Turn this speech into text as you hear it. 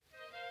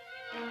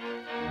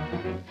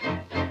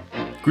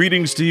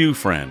Greetings to you,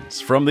 friends,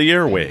 from the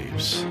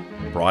airwaves,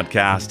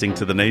 broadcasting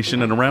to the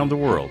nation and around the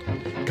world,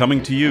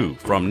 coming to you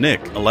from Nick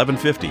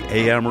 1150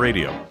 AM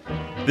Radio.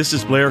 This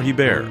is Blair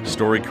Hebert,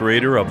 story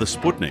creator of the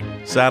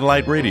Sputnik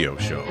Satellite Radio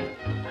Show.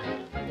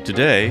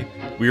 Today,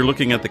 we are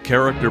looking at the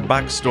character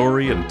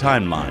backstory and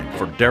timeline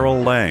for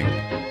Daryl Lane.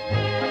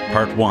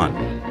 Part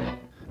 1.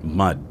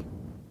 Mud,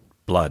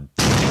 blood,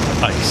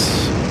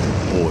 ice,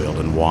 oil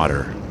and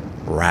water,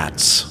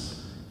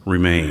 rats,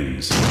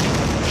 remains,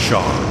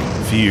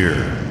 shock,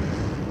 fear,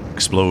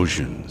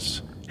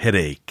 explosions,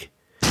 headache,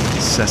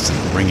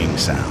 incessant ringing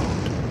sound.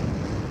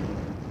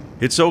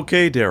 It's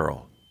okay,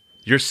 Daryl.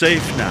 You're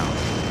safe now.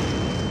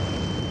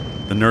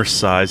 The nurse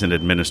sighs and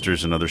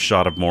administers another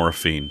shot of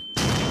morphine.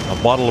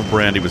 A bottle of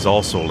brandy was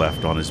also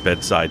left on his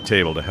bedside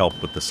table to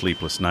help with the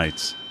sleepless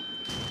nights.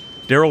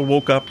 Daryl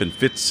woke up in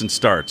fits and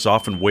starts,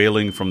 often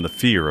wailing from the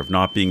fear of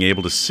not being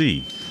able to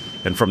see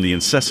and from the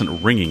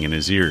incessant ringing in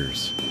his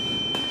ears.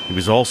 He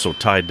was also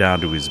tied down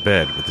to his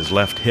bed with his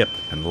left hip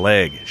and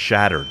leg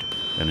shattered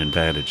and in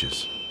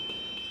bandages.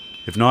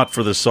 If not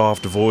for the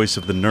soft voice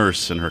of the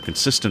nurse and her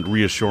consistent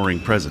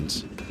reassuring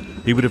presence,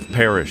 he would have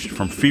perished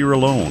from fear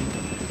alone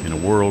in a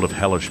world of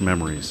hellish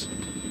memories.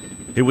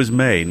 It was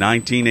May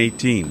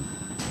 1918.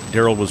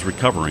 Daryl was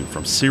recovering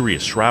from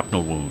serious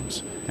shrapnel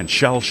wounds and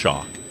shell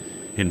shock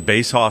in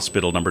Base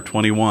Hospital number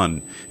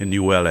 21 in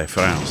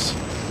Nouvelle-France.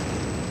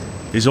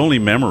 His only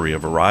memory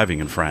of arriving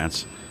in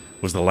France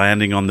was the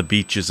landing on the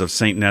beaches of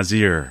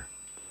Saint-Nazaire.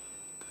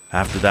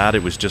 After that,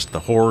 it was just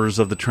the horrors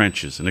of the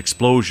trenches and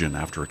explosion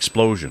after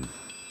explosion.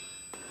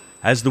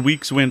 As the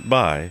weeks went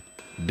by,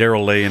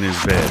 Daryl lay in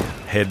his bed,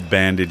 head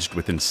bandaged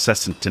with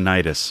incessant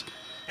tinnitus,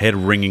 head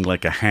ringing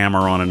like a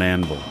hammer on an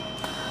anvil.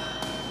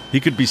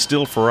 He could be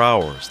still for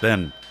hours,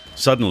 then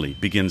suddenly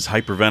begins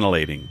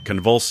hyperventilating,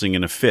 convulsing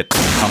in a fit,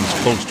 and comes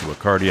close to a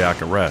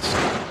cardiac arrest.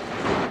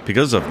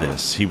 Because of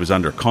this, he was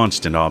under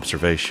constant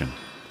observation.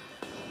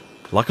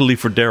 Luckily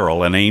for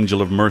Daryl, an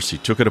angel of mercy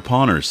took it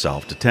upon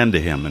herself to tend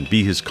to him and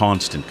be his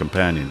constant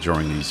companion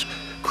during these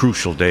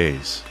crucial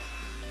days.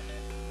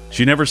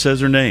 She never says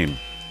her name,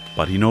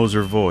 but he knows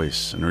her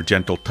voice and her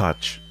gentle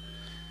touch.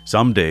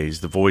 Some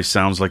days the voice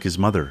sounds like his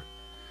mother,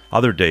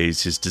 other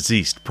days his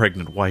deceased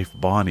pregnant wife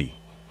Bonnie.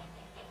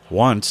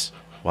 Once,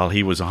 while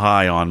he was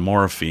high on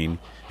morphine,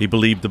 he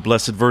believed the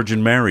Blessed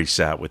Virgin Mary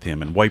sat with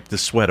him and wiped the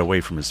sweat away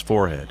from his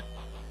forehead.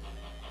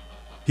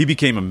 He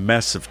became a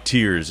mess of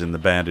tears in the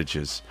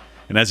bandages,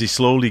 and as he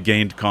slowly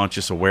gained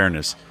conscious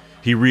awareness,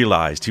 he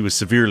realized he was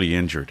severely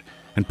injured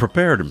and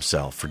prepared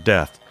himself for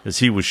death, as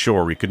he was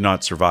sure he could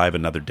not survive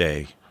another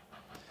day.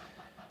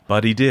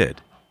 But he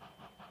did.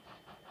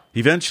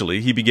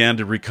 Eventually, he began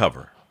to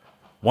recover.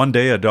 One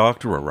day, a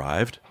doctor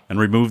arrived and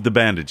removed the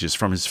bandages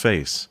from his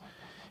face.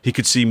 He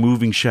could see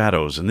moving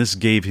shadows, and this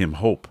gave him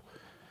hope.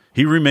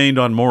 He remained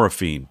on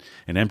morphine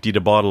and emptied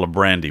a bottle of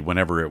brandy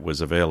whenever it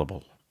was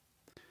available.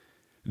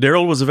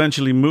 Daryl was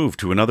eventually moved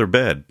to another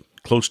bed,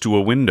 close to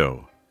a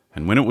window,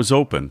 and when it was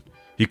open,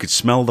 he could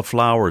smell the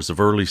flowers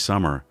of early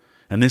summer,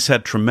 and this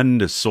had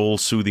tremendous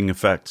soul-soothing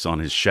effects on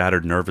his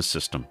shattered nervous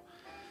system.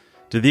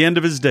 To the end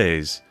of his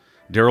days,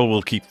 Daryl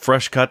will keep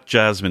fresh-cut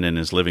jasmine in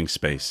his living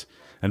space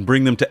and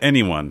bring them to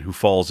anyone who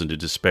falls into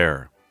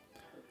despair.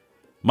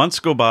 Months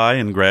go by,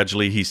 and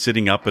gradually he's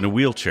sitting up in a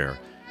wheelchair,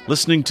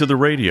 listening to the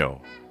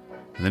radio,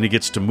 and then he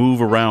gets to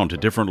move around to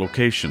different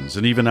locations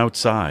and even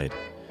outside,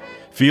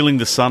 feeling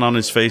the sun on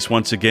his face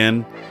once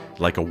again,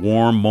 like a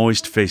warm,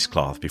 moist face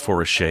cloth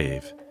before a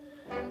shave.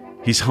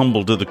 He's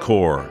humbled to the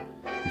core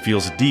and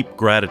feels deep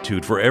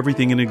gratitude for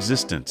everything in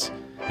existence,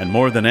 and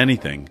more than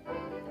anything,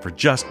 for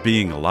just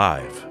being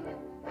alive.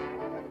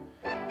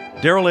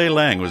 Daryl A.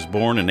 Lang was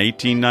born in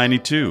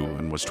 1892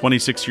 and was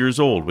 26 years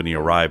old when he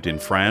arrived in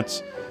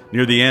France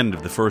near the end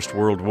of the First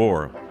World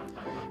War.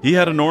 He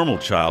had a normal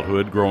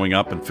childhood growing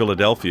up in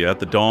Philadelphia at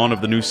the dawn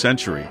of the new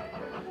century.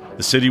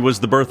 The city was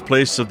the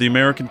birthplace of the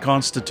American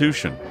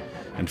Constitution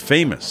and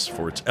famous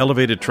for its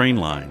elevated train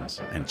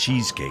lines and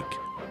cheesecake.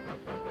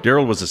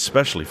 Daryl was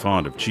especially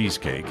fond of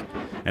cheesecake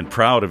and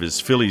proud of his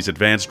Philly's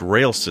advanced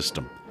rail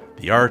system,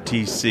 the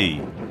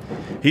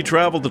RTC. He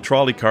traveled the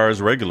trolley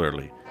cars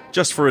regularly,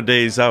 just for a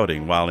day's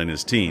outing while in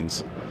his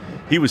teens.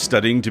 He was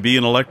studying to be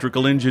an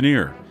electrical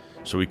engineer,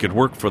 so he could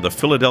work for the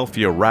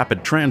Philadelphia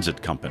Rapid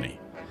Transit Company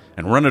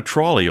and run a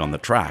trolley on the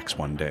tracks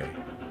one day.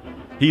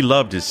 He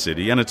loved his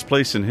city and its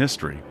place in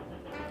history.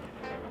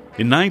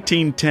 In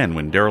 1910,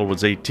 when Daryl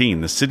was 18,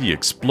 the city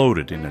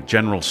exploded in a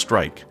general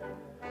strike.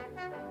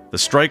 The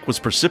strike was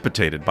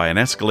precipitated by an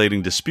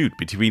escalating dispute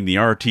between the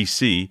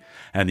RTC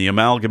and the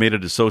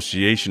Amalgamated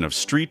Association of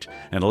Street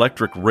and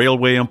Electric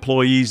Railway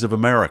Employees of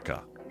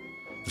America.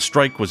 The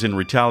strike was in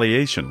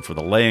retaliation for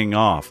the laying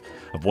off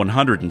of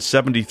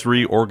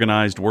 173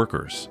 organized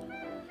workers.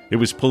 It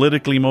was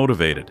politically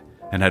motivated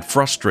and had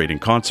frustrating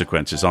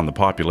consequences on the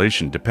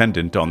population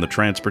dependent on the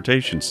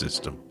transportation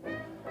system.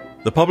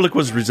 The public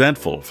was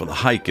resentful for the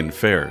hike in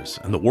fares,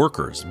 and the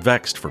workers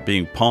vexed for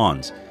being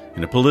pawns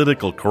in a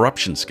political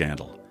corruption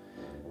scandal.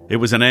 It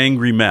was an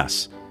angry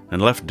mess,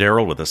 and left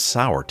Daryl with a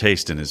sour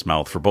taste in his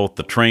mouth for both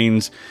the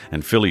trains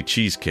and Philly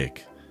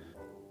cheesecake.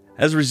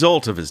 As a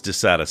result of his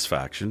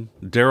dissatisfaction,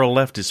 Daryl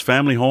left his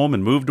family home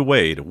and moved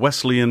away to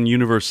Wesleyan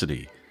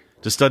University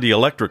to study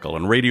electrical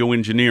and radio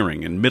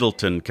engineering in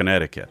Middleton,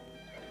 Connecticut.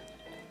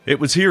 It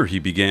was here he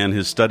began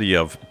his study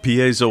of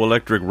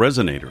piezoelectric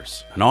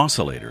resonators and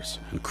oscillators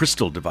and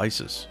crystal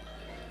devices.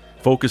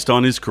 Focused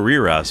on his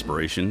career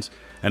aspirations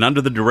and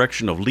under the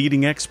direction of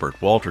leading expert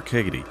Walter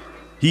Kegedy,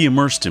 he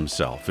immersed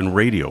himself in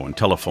radio and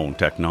telephone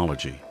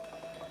technology.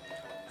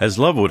 As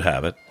luck would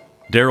have it,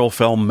 Daryl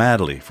fell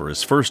madly for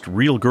his first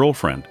real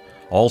girlfriend,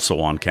 also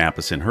on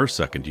campus in her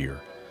second year,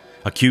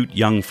 a cute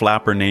young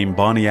flapper named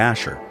Bonnie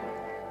Asher.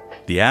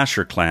 The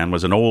Asher clan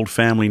was an old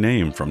family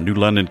name from New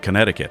London,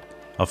 Connecticut,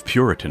 of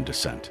Puritan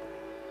descent.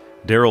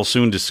 Daryl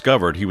soon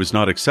discovered he was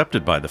not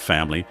accepted by the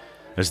family,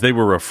 as they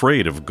were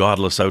afraid of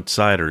godless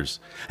outsiders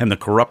and the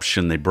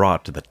corruption they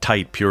brought to the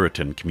tight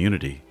Puritan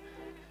community.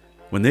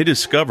 When they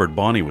discovered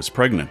Bonnie was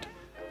pregnant,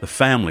 the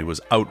family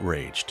was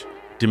outraged,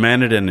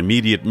 demanded an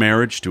immediate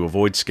marriage to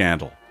avoid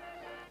scandal.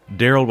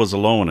 Daryl was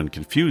alone and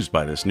confused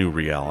by this new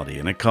reality,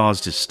 and it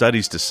caused his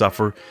studies to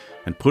suffer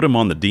and put him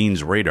on the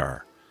dean's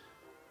radar.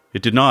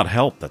 It did not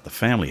help that the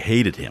family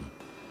hated him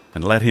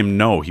and let him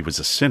know he was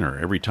a sinner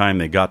every time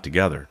they got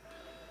together.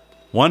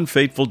 One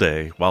fateful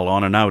day, while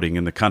on an outing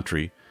in the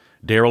country,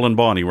 Daryl and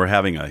Bonnie were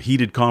having a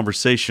heated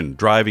conversation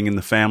driving in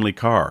the family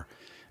car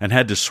and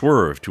had to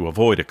swerve to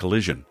avoid a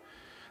collision.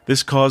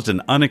 This caused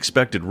an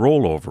unexpected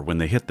rollover when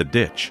they hit the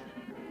ditch.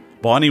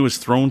 Bonnie was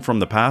thrown from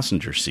the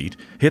passenger seat,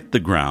 hit the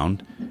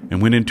ground,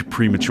 and went into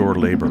premature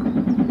labor.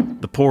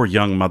 The poor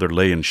young mother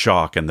lay in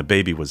shock and the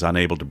baby was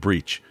unable to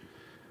breech.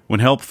 When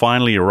help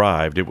finally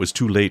arrived, it was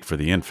too late for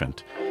the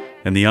infant,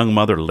 and the young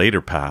mother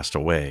later passed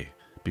away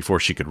before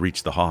she could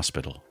reach the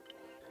hospital.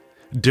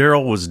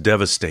 Daryl was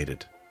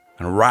devastated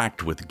and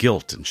racked with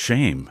guilt and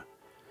shame.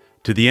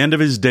 To the end of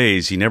his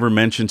days, he never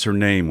mentions her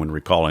name when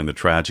recalling the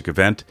tragic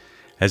event,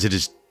 as it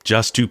is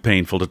just too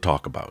painful to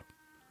talk about.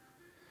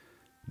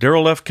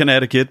 Daryl left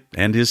Connecticut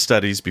and his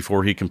studies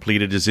before he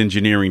completed his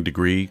engineering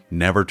degree,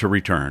 never to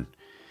return.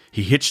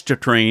 He hitched a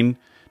train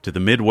to the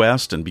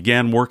Midwest and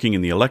began working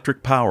in the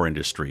electric power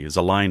industry as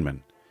a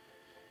lineman.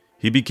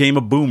 He became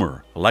a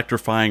boomer,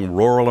 electrifying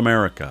rural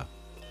America.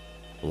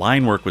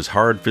 Line work was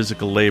hard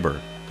physical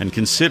labor and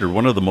considered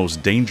one of the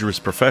most dangerous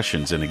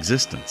professions in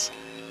existence.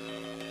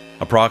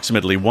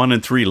 Approximately 1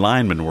 in 3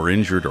 linemen were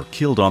injured or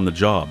killed on the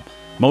job,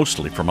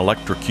 mostly from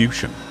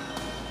electrocution.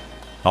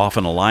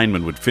 Often a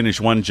lineman would finish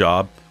one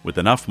job with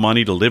enough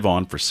money to live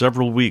on for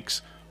several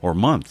weeks or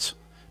months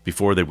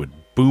before they would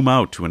boom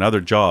out to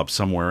another job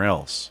somewhere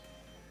else.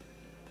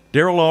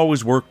 Daryl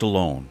always worked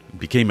alone and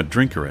became a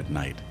drinker at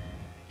night.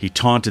 He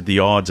taunted the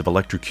odds of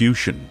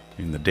electrocution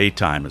in the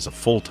daytime as a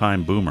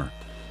full-time boomer.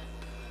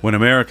 When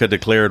America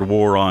declared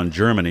war on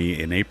Germany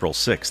in April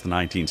 6,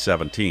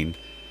 1917,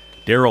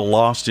 Daryl,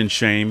 lost in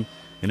shame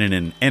and in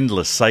an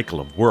endless cycle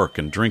of work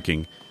and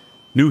drinking,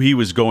 knew he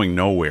was going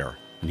nowhere,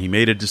 and he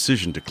made a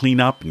decision to clean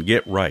up and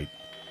get right.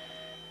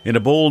 In a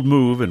bold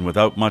move and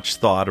without much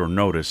thought or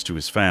notice to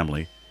his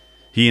family,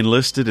 he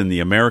enlisted in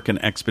the American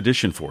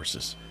Expedition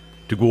Forces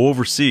to go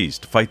overseas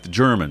to fight the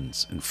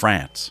Germans in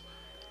France.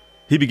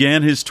 He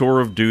began his tour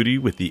of duty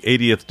with the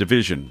 80th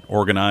Division,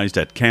 organized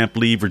at Camp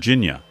Lee,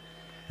 Virginia,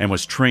 and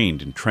was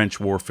trained in trench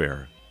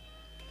warfare.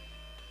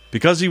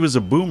 Because he was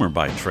a boomer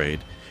by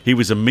trade, he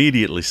was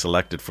immediately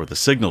selected for the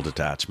signal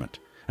detachment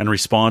and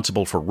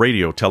responsible for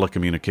radio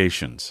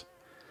telecommunications.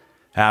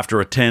 After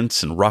a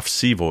tense and rough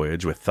sea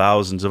voyage with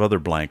thousands of other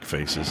blank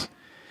faces,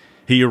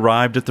 he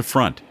arrived at the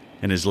front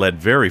and is led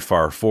very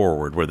far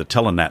forward where the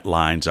telenet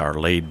lines are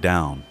laid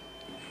down.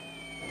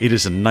 It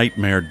is a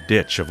nightmare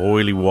ditch of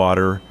oily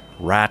water,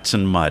 rats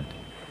and mud,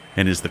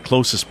 and is the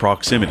closest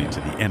proximity to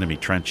the enemy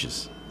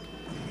trenches.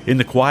 In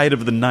the quiet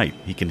of the night,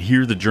 he can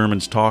hear the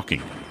Germans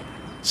talking,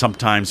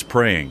 sometimes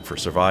praying for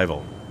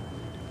survival.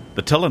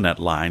 The telenet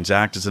lines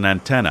act as an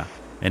antenna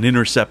and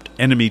intercept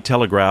enemy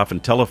telegraph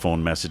and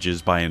telephone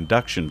messages by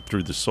induction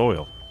through the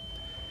soil.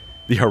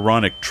 The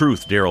ironic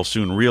truth Daryl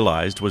soon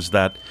realized was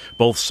that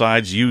both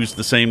sides used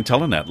the same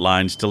telenet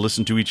lines to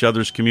listen to each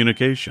other's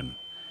communication.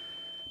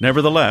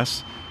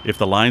 Nevertheless, if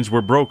the lines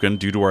were broken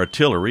due to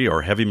artillery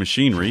or heavy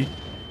machinery,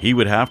 he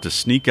would have to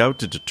sneak out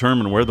to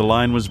determine where the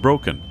line was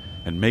broken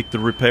and make the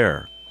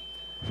repair.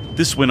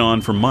 This went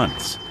on for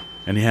months,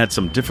 and he had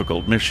some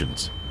difficult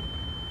missions.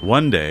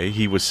 One day,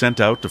 he was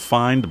sent out to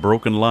find the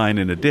broken line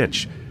in a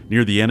ditch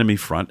near the enemy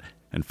front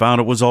and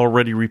found it was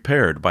already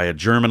repaired by a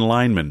German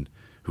lineman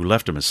who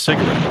left him a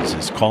cigarette as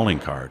his calling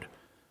card.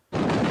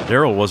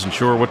 Daryl wasn't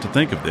sure what to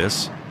think of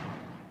this.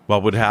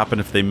 What would happen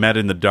if they met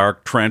in the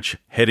dark trench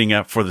heading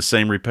up for the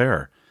same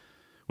repair?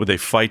 Would they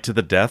fight to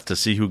the death to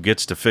see who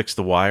gets to fix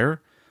the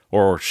wire?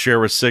 Or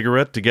share a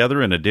cigarette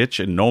together in a ditch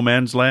in no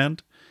man's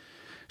land?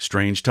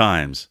 Strange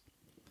times.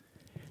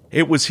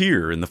 It was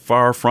here in the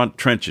far front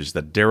trenches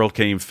that Daryl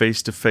came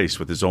face to face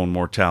with his own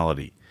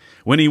mortality,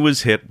 when he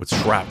was hit with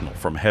shrapnel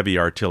from heavy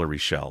artillery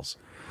shells.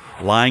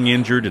 Lying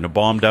injured in a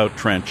bombed-out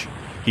trench,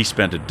 He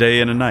spent a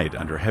day and a night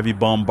under heavy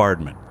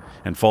bombardment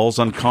and falls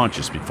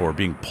unconscious before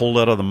being pulled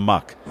out of the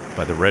muck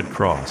by the Red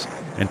Cross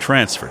and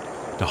transferred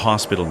to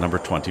Hospital Number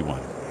 21.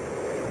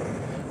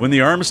 When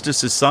the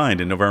armistice is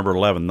signed in November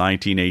 11,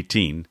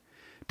 1918,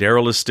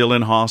 Daryl is still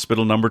in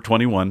Hospital Number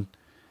 21.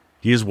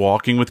 He is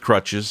walking with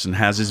crutches and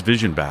has his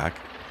vision back.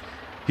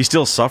 He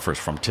still suffers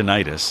from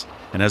tinnitus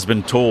and has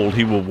been told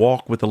he will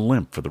walk with a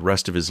limp for the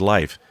rest of his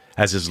life,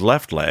 as his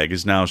left leg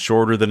is now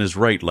shorter than his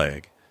right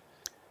leg.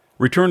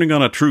 Returning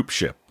on a troop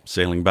ship,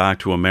 sailing back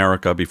to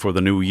America before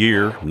the new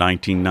year,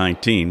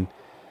 1919,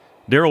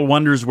 Daryl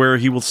wonders where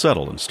he will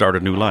settle and start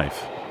a new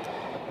life.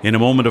 In a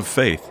moment of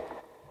faith,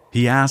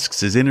 he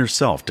asks his inner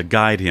self to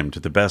guide him to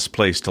the best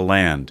place to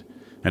land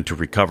and to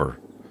recover.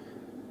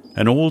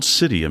 An old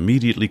city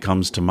immediately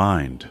comes to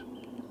mind: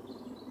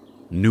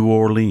 New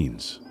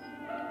Orleans.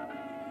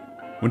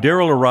 When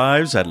Daryl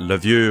arrives at Le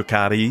Vieux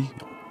Carré,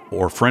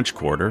 or French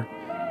Quarter,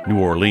 New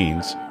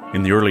Orleans,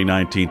 in the early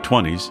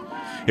 1920s,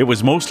 it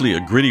was mostly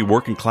a gritty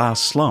working-class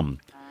slum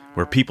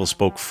where people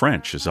spoke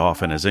French as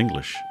often as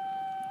English.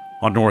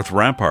 On North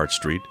Rampart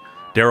Street,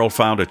 Daryl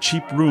found a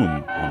cheap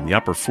room on the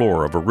upper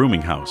floor of a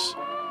rooming house.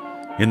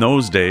 In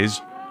those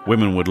days,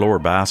 women would lower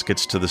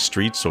baskets to the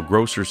street so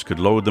grocers could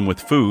load them with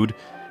food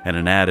and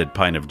an added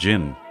pint of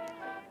gin.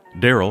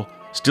 Daryl,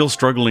 still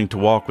struggling to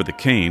walk with a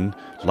cane,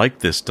 liked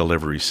this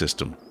delivery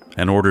system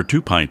and ordered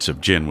 2 pints of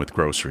gin with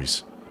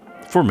groceries.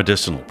 For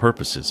medicinal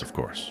purposes, of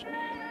course.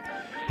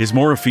 His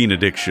morphine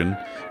addiction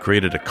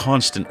created a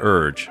constant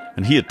urge,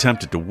 and he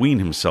attempted to wean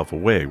himself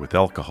away with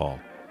alcohol.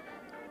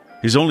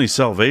 His only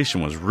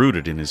salvation was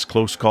rooted in his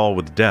close call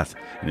with death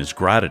and his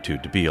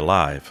gratitude to be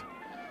alive.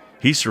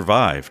 He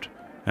survived,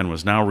 and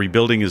was now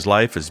rebuilding his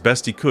life as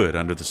best he could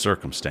under the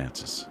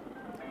circumstances.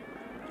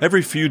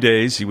 Every few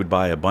days he would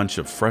buy a bunch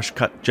of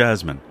fresh-cut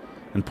jasmine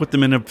and put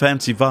them in a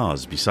fancy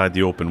vase beside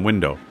the open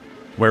window,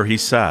 where he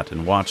sat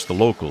and watched the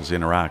locals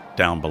interact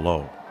down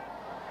below.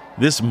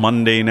 This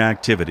mundane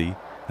activity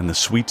and the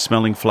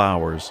sweet-smelling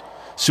flowers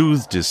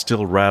soothed his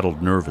still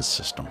rattled nervous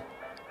system.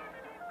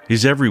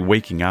 His every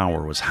waking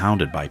hour was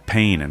hounded by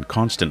pain and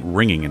constant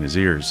ringing in his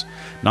ears,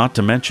 not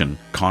to mention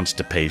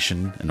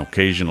constipation and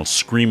occasional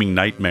screaming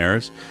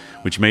nightmares,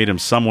 which made him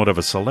somewhat of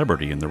a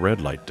celebrity in the red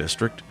light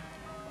district.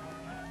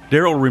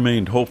 Daryl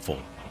remained hopeful.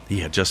 He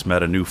had just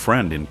met a new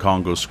friend in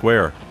Congo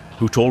Square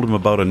who told him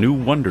about a new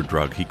wonder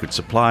drug he could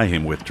supply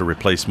him with to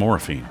replace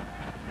morphine.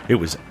 It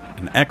was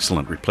an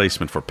excellent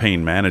replacement for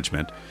pain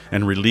management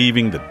and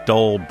relieving the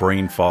dull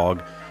brain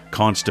fog,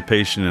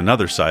 constipation, and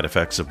other side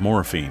effects of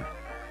morphine.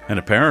 And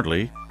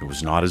apparently, it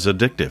was not as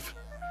addictive.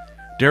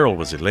 Daryl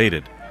was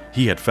elated.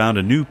 He had found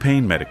a new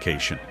pain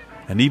medication,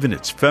 and even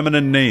its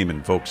feminine name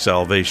invoked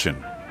salvation.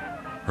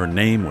 Her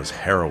name was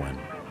heroin.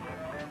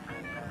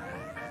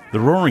 The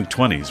Roaring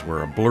Twenties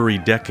were a blurry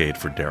decade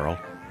for Daryl,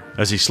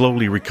 as he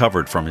slowly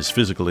recovered from his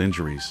physical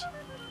injuries.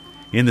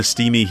 In the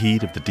steamy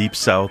heat of the Deep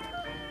South,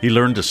 he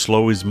learned to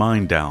slow his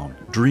mind down,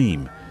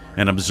 dream,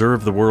 and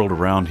observe the world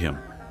around him.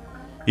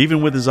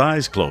 Even with his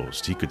eyes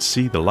closed, he could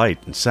see the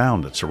light and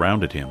sound that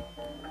surrounded him.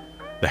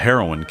 The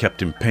heroin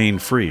kept him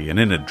pain-free and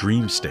in a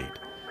dream state,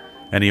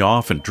 and he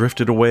often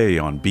drifted away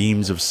on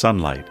beams of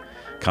sunlight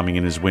coming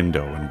in his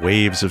window and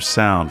waves of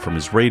sound from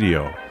his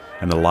radio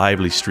and the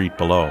lively street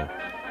below.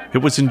 It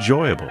was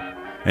enjoyable,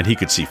 and he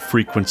could see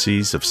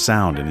frequencies of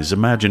sound in his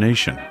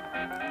imagination.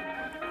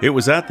 It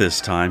was at this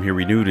time he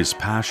renewed his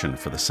passion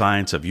for the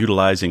science of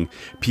utilizing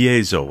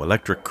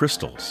piezoelectric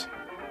crystals,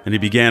 and he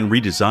began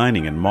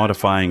redesigning and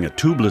modifying a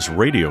tubeless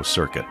radio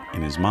circuit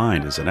in his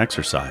mind as an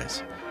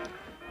exercise.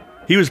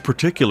 He was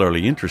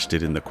particularly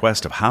interested in the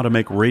quest of how to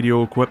make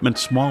radio equipment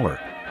smaller,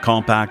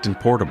 compact, and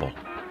portable.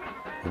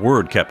 A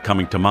word kept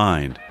coming to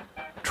mind: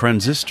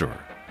 transistor,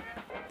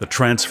 the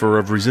transfer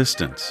of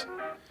resistance.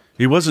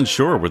 He wasn't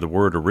sure where the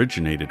word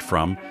originated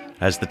from,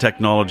 as the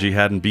technology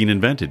hadn't been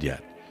invented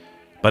yet.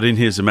 But in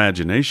his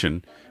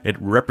imagination, it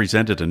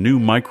represented a new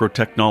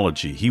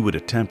microtechnology he would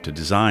attempt to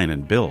design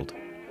and build.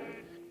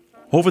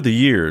 Over the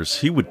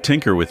years, he would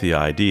tinker with the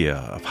idea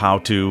of how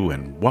to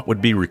and what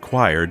would be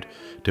required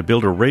to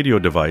build a radio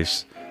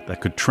device that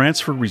could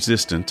transfer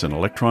resistance and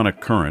electronic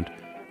current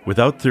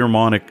without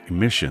thermonic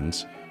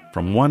emissions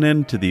from one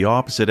end to the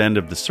opposite end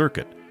of the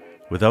circuit,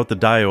 without the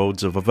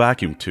diodes of a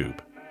vacuum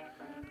tube.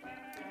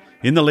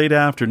 In the late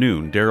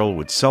afternoon, Daryl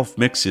would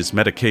self-mix his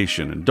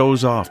medication and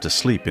doze off to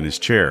sleep in his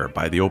chair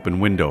by the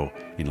open window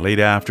in late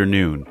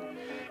afternoon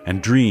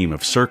and dream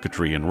of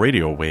circuitry and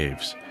radio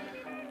waves,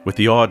 with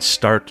the odd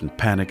start and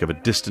panic of a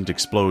distant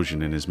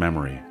explosion in his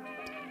memory.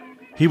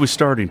 He was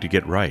starting to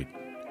get right.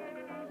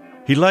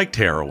 He liked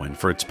heroin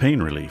for its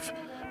pain relief,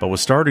 but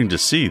was starting to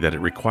see that it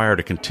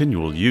required a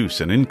continual use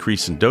and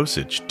increase in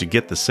dosage to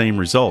get the same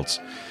results,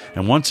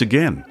 and once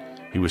again,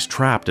 he was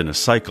trapped in a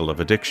cycle of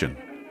addiction.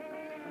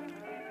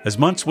 As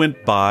months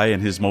went by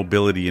and his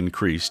mobility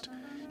increased,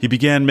 he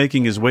began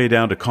making his way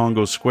down to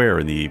Congo Square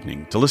in the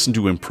evening to listen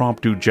to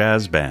impromptu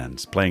jazz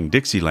bands playing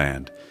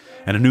Dixieland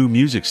and a new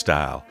music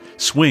style,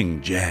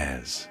 swing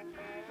jazz.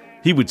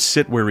 He would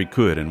sit where he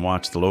could and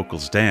watch the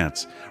locals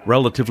dance,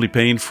 relatively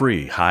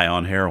pain-free, high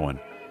on heroin.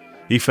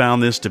 He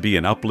found this to be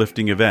an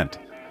uplifting event,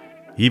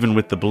 even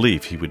with the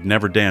belief he would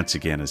never dance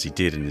again as he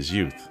did in his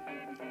youth.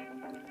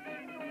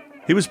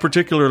 He was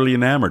particularly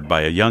enamored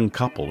by a young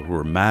couple who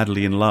were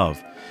madly in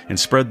love and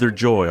spread their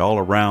joy all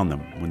around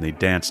them when they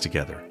danced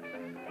together.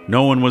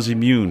 No one was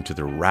immune to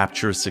the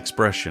rapturous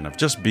expression of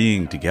just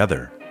being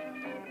together.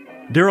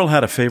 Daryl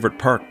had a favorite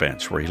park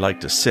bench where he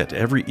liked to sit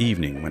every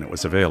evening when it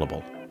was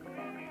available.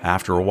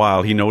 After a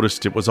while, he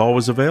noticed it was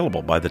always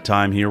available by the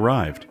time he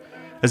arrived,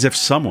 as if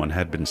someone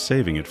had been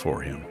saving it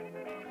for him.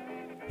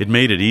 It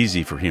made it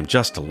easy for him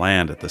just to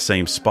land at the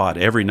same spot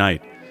every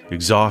night,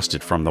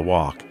 exhausted from the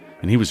walk,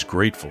 and he was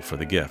grateful for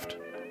the gift.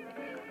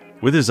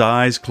 With his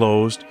eyes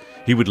closed,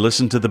 he would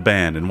listen to the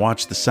band and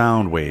watch the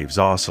sound waves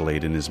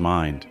oscillate in his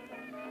mind.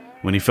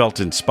 When he felt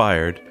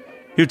inspired,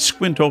 he would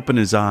squint open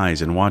his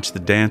eyes and watch the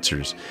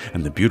dancers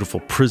and the beautiful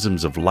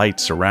prisms of light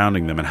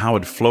surrounding them and how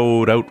it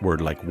flowed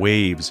outward like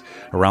waves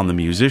around the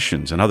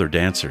musicians and other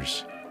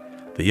dancers.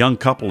 The young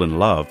couple in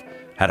love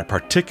had a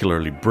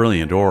particularly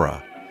brilliant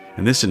aura,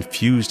 and this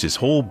infused his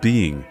whole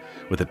being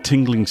with a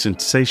tingling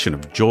sensation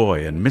of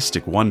joy and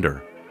mystic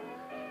wonder.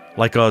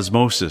 Like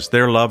osmosis,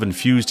 their love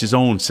infused his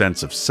own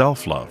sense of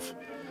self-love,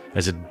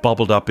 as it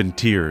bubbled up in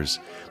tears,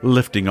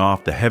 lifting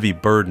off the heavy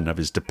burden of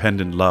his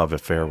dependent love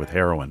affair with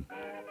heroin.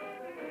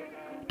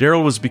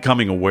 Daryl was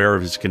becoming aware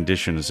of his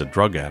condition as a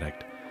drug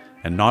addict,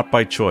 and not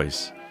by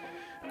choice.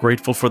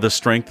 Grateful for the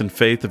strength and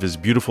faith of his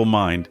beautiful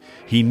mind,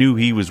 he knew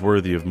he was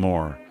worthy of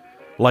more.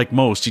 Like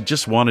most, he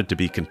just wanted to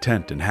be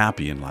content and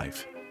happy in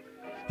life.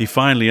 He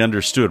finally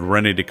understood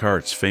René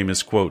Descartes'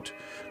 famous quote,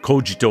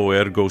 "Cogito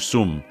ergo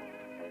sum,"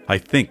 I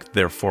think,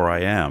 therefore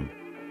I am.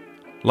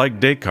 Like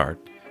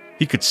Descartes,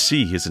 he could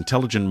see his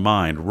intelligent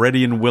mind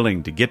ready and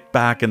willing to get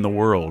back in the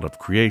world of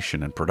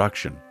creation and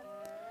production.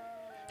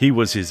 He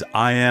was his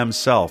I am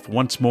self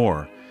once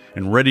more,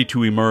 and ready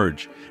to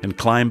emerge and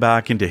climb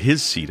back into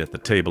his seat at the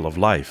table of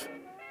life.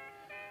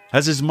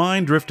 As his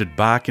mind drifted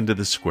back into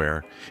the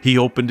square, he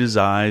opened his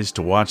eyes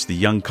to watch the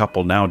young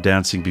couple now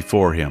dancing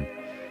before him.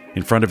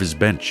 In front of his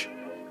bench,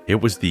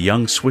 it was the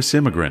young Swiss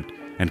immigrant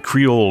and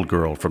Creole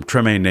girl from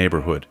Treme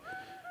neighborhood,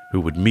 who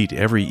would meet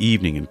every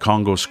evening in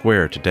Congo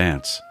Square to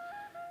dance.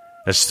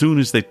 As soon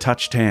as they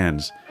touched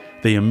hands,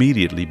 they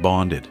immediately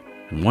bonded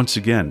and once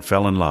again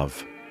fell in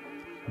love.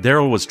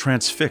 Daryl was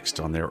transfixed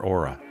on their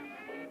aura.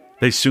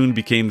 They soon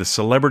became the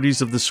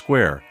celebrities of the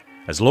square,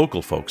 as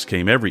local folks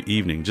came every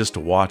evening just to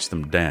watch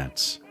them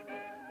dance.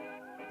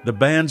 The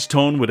band's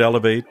tone would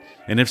elevate,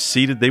 and if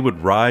seated, they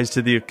would rise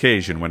to the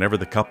occasion whenever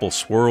the couple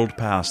swirled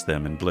past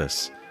them in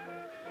bliss.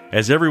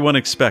 As everyone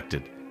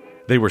expected,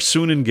 they were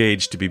soon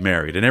engaged to be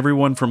married, and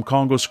everyone from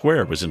Congo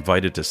Square was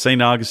invited to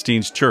St.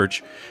 Augustine's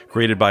Church,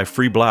 created by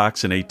free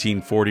blacks in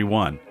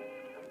 1841.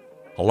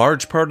 A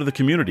large part of the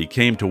community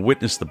came to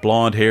witness the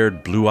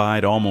blonde-haired,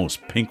 blue-eyed,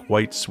 almost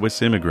pink-white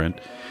Swiss immigrant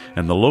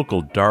and the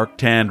local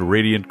dark-tanned,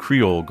 radiant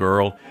Creole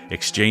girl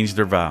exchange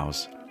their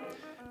vows.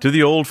 To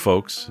the old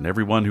folks and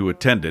everyone who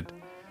attended,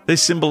 they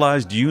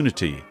symbolized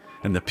unity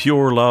and the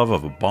pure love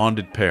of a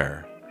bonded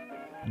pair.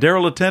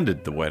 Daryl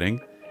attended the wedding,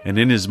 and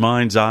in his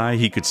mind's eye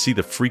he could see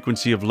the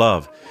frequency of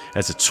love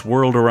as it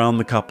swirled around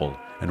the couple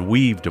and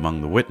weaved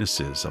among the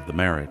witnesses of the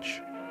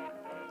marriage.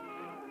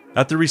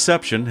 At the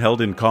reception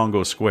held in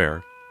Congo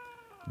Square,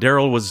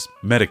 Daryl was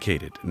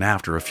medicated and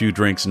after a few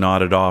drinks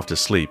nodded off to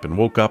sleep and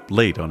woke up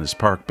late on his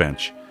park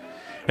bench.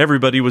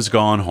 Everybody was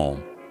gone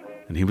home,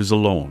 and he was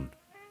alone,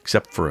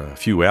 except for a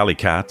few alley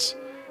cats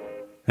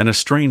and a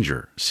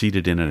stranger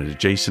seated in an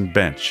adjacent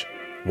bench,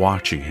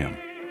 watching him.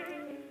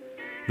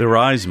 Their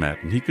eyes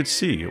met, and he could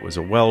see it was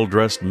a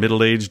well-dressed,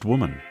 middle-aged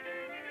woman,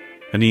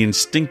 and he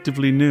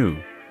instinctively knew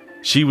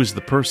she was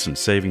the person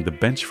saving the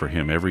bench for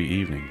him every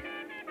evening.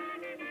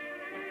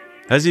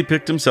 As he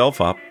picked himself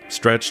up,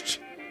 stretched,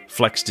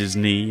 flexed his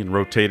knee, and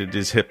rotated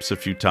his hips a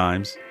few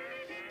times,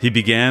 he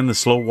began the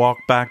slow walk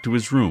back to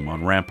his room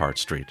on Rampart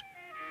Street.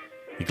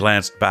 He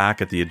glanced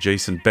back at the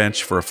adjacent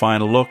bench for a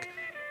final look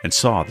and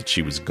saw that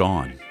she was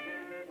gone.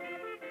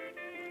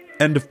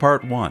 End of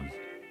Part 1.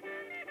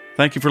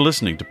 Thank you for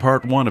listening to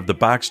Part 1 of the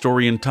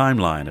backstory and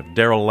timeline of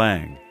Daryl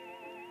Lane.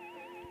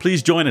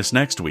 Please join us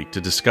next week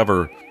to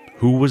discover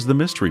who was the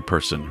mystery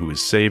person who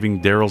is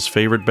saving Daryl's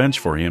favorite bench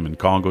for him in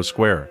Congo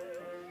Square.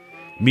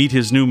 Meet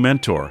his new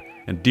mentor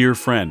and dear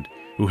friend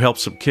who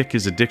helps him kick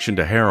his addiction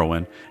to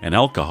heroin and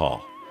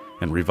alcohol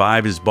and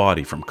revive his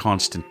body from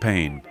constant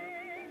pain.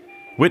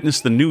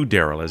 Witness the new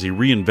Daryl as he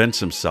reinvents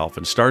himself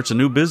and starts a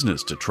new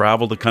business to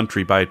travel the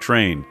country by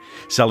train,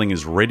 selling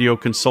his radio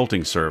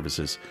consulting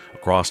services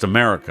across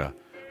America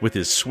with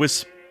his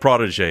Swiss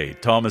protege,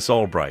 Tracy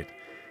Albright,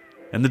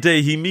 and the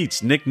day he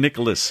meets Nick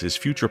Nicolas, his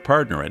future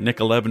partner at Nick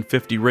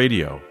 1150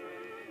 Radio.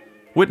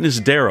 Witness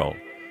Daryl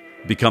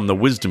become the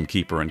wisdom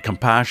keeper and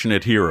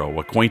compassionate hero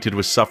acquainted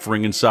with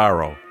suffering and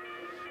sorrow,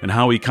 and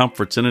how he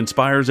comforts and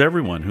inspires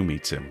everyone who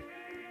meets him.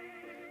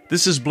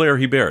 This is Blair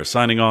Hebert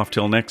signing off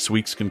till next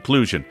week's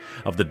conclusion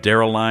of the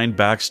Daryl Lane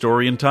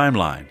backstory and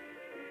timeline.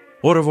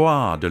 Au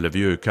revoir de le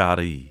vieux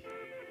Carré.